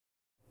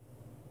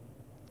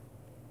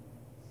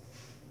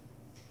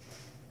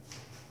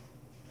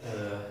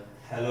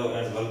Hello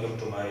and welcome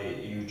to my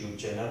YouTube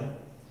channel.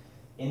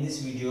 In this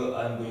video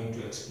I am going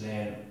to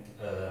explain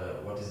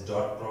what is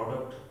dot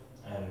product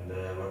and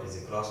what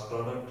is a cross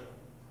product.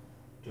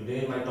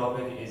 Today my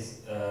topic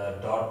is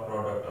dot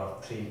product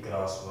of 3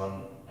 cross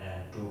 1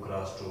 and 2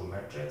 cross 2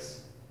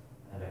 matrix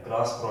and a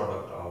cross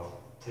product of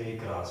 3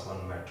 cross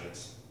 1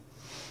 matrix.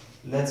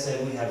 Let's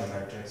say we have a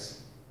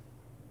matrix.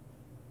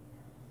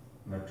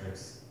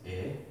 Matrix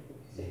A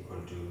is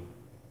equal to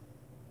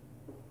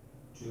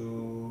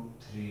 2,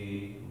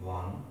 3,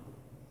 1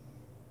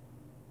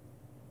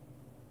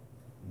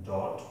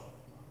 dot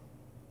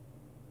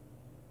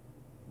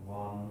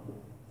 1,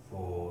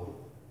 4,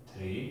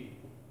 3.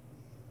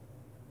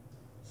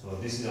 So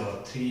this is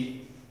our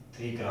 3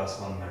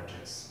 cross 1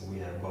 matrix. We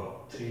have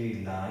got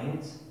 3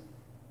 lines,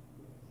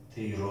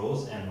 3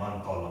 rows and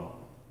 1 column.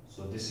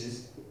 So this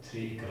is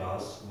 3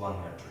 cross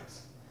 1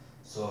 matrix.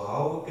 So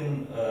how we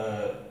can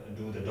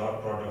do the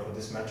dot product for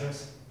this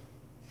matrix?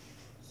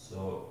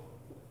 So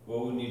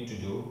what we need to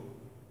do,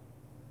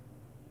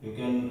 you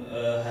can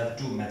have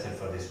two methods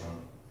for this one.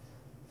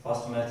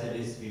 First method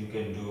is you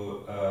can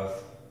do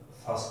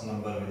first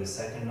number with the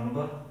second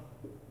number,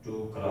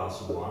 2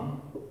 cross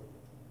 1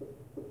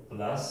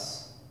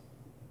 plus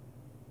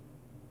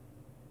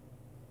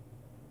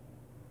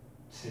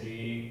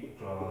 3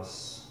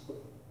 cross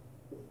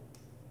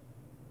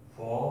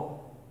 4,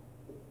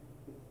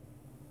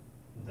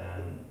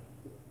 then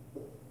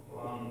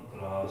 1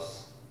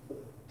 cross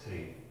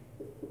 3.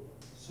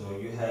 So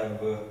you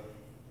have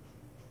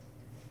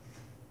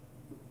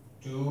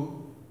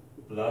 2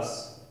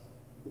 plus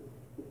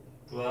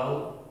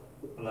 12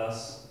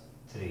 plus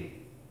 3.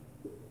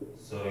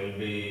 So it will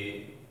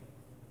be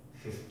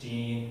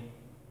 15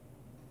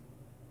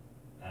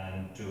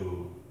 and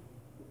 2,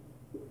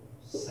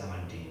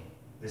 17.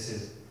 This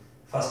is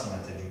first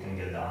method, you can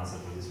get the answer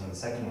for this one. The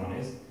second one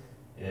is,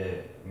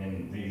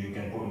 you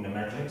can put in the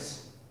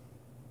matrix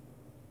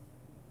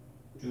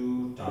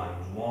 2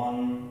 times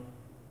 1,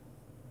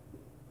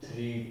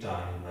 3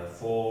 times by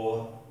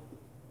 4,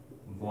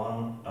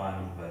 1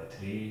 times by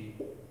 3,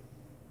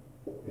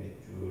 which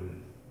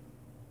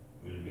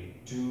will be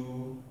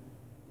 2,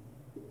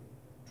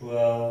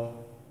 12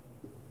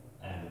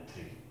 and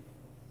 3.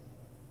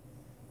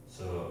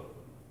 So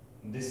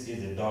this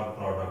is the dot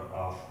product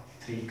of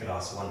 3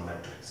 cross 1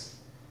 matrix.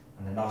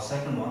 And then now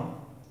second one,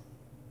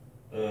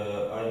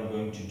 I am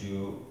going to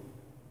do,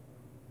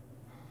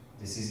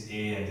 this is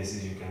A and this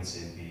is, you can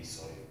say B,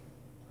 sorry.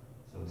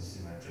 So this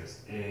is matrix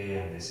A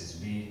and this is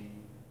B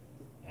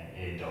and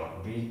A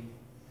dot B.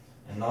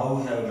 And now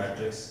we have a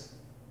matrix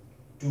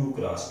 2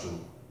 cross 2.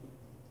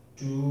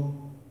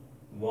 2,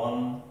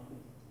 1,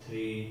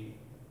 3,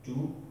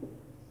 2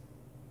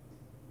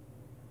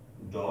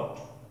 dot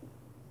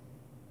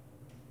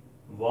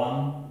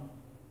 1,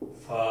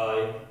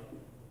 5,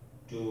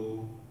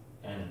 2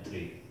 and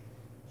 3.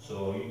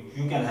 So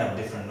you can have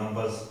different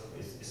numbers,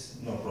 it's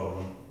no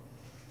problem.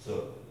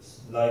 So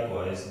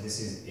likewise this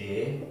is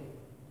A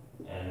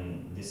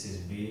and this is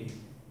B,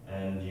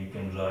 and you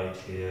can write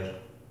here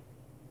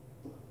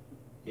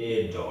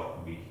A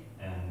dot B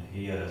and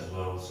here as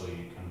well, so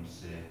you can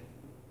say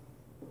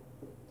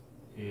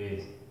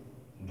A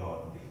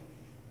dot B.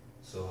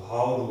 So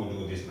how do we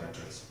do this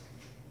matrix?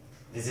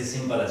 This is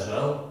simple as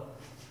well.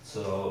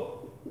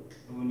 So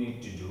we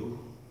need to do,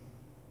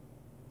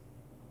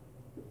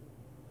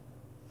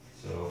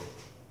 so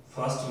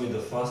first with the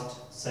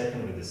first,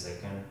 second with the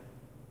second,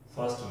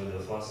 first with the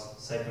first,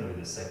 second with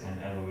the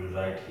second, and we will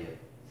write here.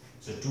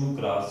 So 2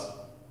 cross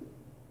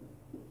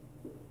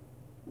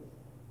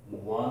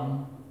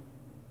 1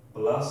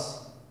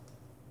 plus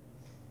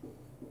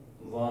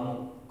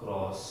 1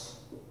 cross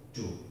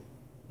 2.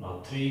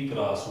 Now 3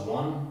 cross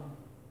 1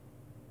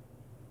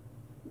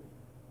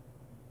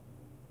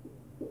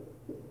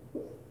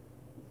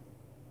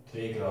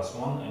 3 cross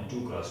 1 and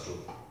 2 cross 2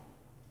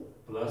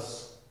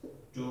 plus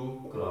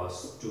 2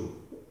 cross 2,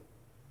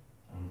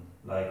 and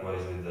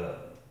likewise with the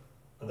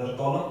other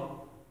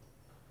column,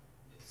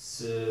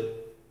 it's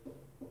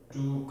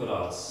 2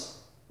 cross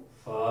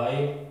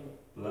 5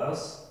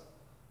 plus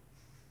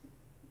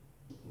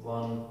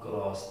 1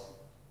 cross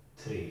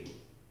 3,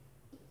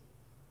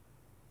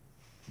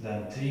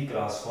 then 3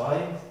 cross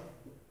 5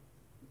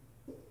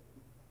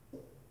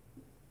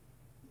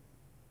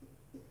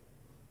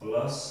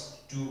 plus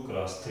 2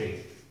 cross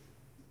 3.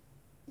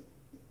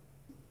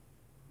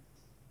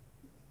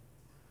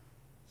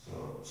 So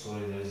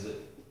sorry, there is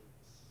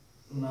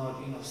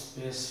not enough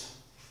space.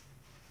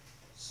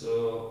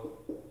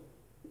 So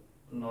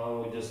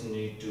now we just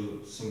need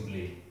to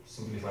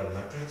simplify the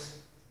matrix.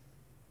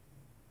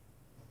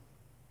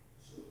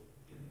 So it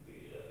will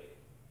be like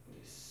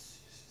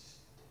this.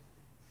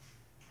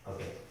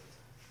 Okay,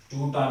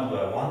 2 times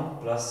by 1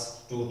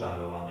 plus 2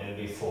 times by 1, it will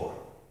be 4.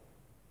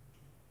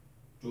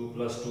 2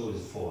 plus 2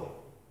 is 4.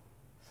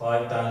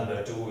 5 times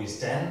by 2 is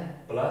 10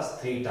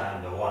 plus 3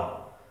 times by 1.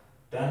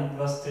 10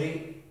 plus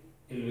 3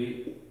 will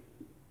be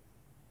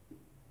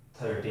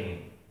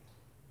 13.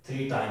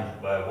 3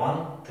 times by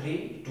 1,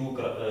 3, 2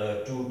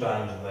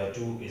 times by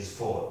 2 is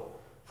 4.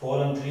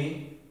 4 and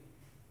 3,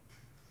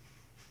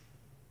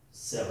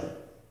 7.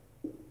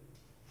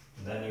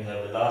 Then you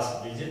have the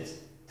last digit,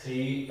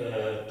 3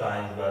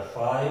 times by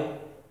 5,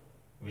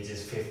 which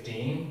is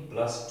 15,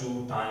 plus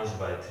 2 times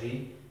by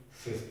 3,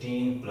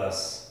 15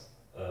 plus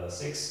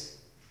 6,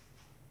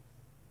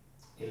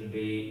 it will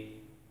be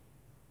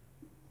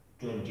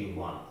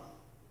 21.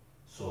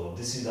 So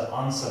this is the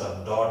answer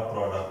of dot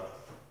product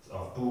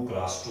of 2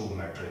 cross 2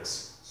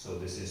 matrix. So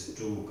this is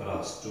 2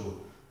 cross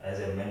 2. As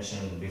I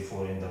mentioned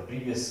before in the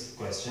previous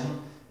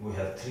question, we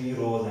have 3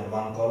 rows and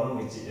 1 column,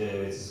 which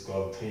is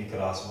called 3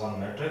 cross 1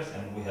 matrix,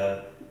 and we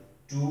have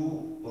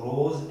 2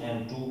 rows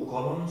and 2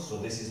 columns. So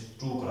this is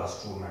 2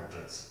 cross 2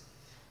 matrix.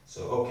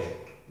 So okay,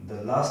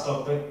 the last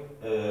topic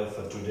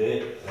for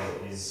today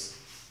is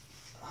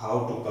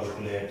how to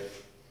calculate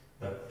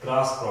the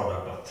cross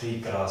product of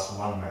 3 cross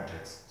 1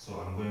 matrix. So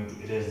I'm going to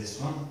erase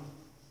this one.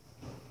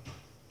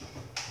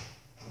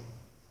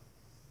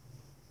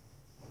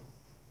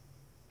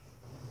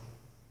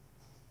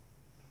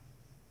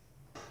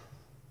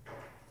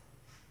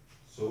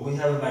 So we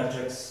have a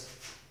matrix.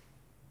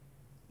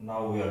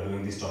 Now we are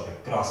doing this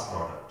topic, cross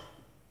product.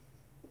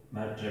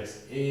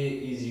 Matrix A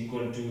is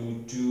equal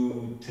to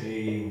 2,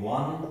 3,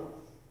 1.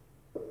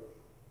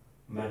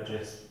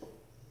 Matrix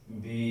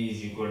B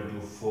is equal to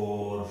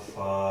 4,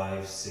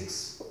 5,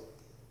 6.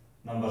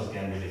 Numbers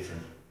can be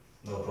different,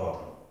 no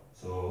problem.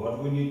 So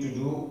what we need to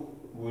do,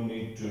 we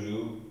need to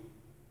do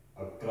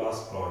a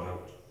cross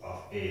product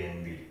of A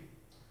and B.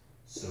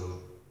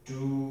 So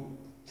 2,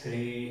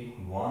 3,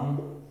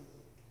 1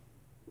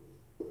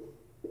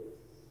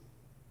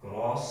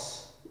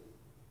 cross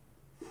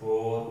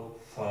 4,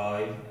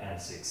 5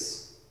 and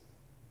 6.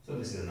 So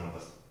this is the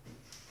numbers.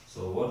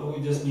 So what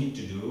we just need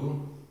to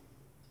do,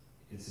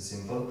 it's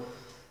simple.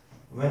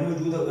 When we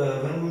do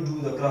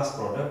the cross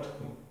product,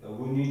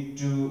 we need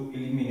to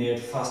eliminate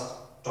first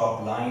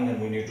top line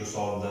and we need to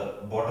solve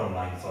the bottom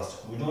line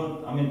first. We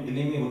don't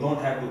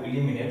have to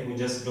eliminate, we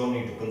just don't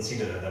need to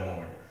consider at the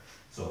moment.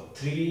 So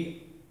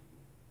 3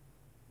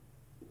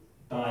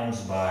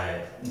 times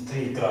by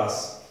 3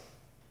 cross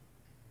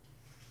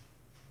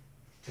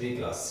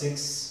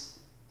 6,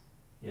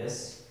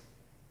 yes,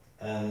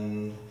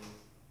 and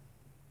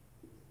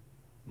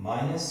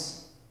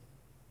minus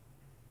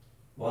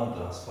 1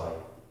 cross 5.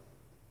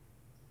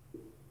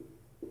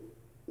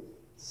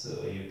 So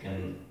you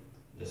can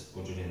just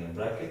put it in a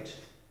bracket.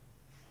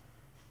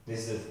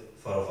 This is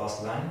for a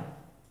first line,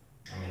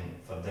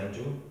 for them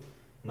too.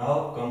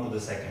 Now come to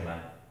the second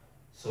line.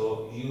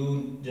 So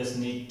you just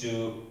need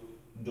to,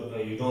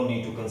 you don't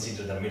need to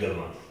consider the middle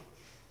one.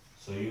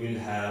 So you will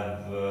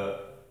have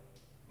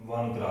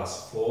 1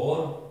 cross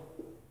 4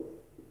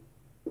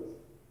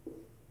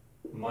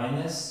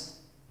 minus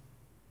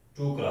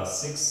 2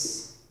 cross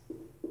 6,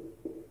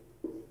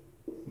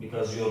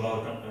 because you're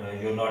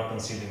not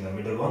considering the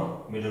middle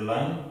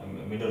line,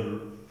 middle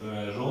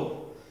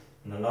row.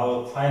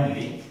 Now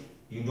finally,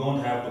 you don't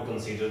have to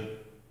consider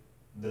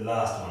the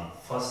last one.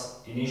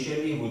 First,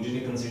 initially we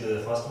didn't consider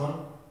the first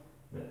one.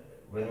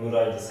 When we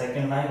write the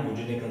second line, we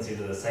didn't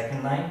consider the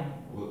second line.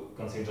 We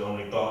consider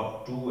only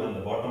top 2 and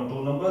the bottom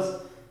 2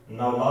 numbers.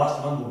 Now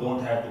last one, we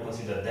don't have to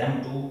consider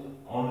them 2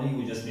 only.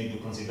 We just need to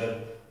consider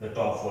the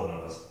top 4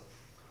 numbers.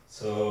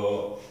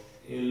 So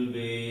it will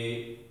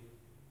be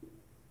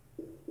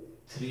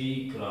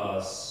 3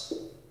 cross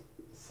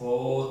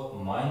 4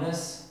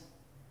 minus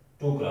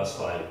 2 cross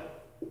 5.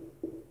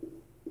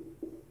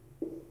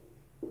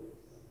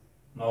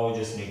 Now we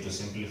just need to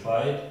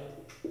simplify it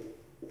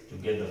to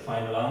get the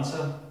final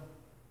answer.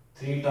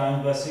 3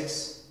 times by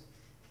 6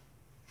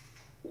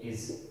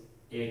 is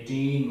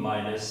 18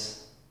 minus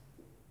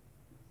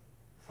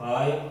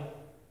 5,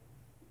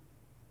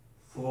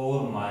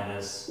 4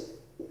 minus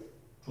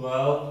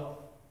 12,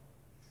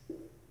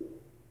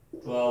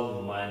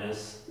 12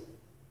 minus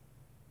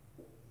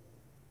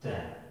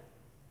 10.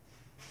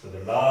 So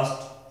the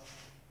last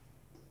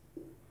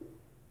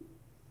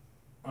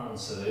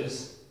answer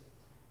is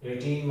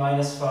 18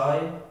 minus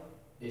 5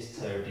 is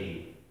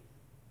 13.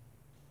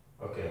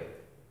 Okay.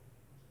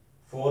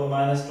 4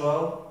 minus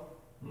 12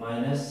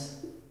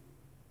 minus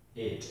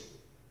 8.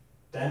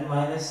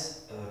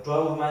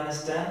 12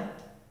 minus 10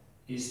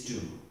 is 2.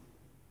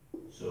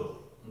 So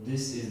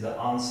this is the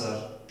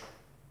answer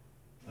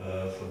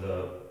for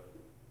the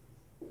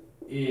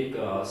A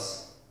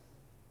cross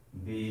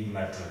B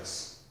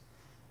matrix.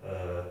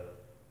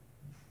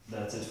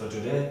 That's it for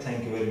today.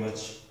 Thank you very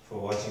much for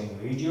watching the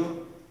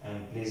video,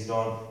 and please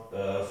don't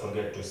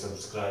forget to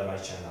subscribe my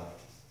channel.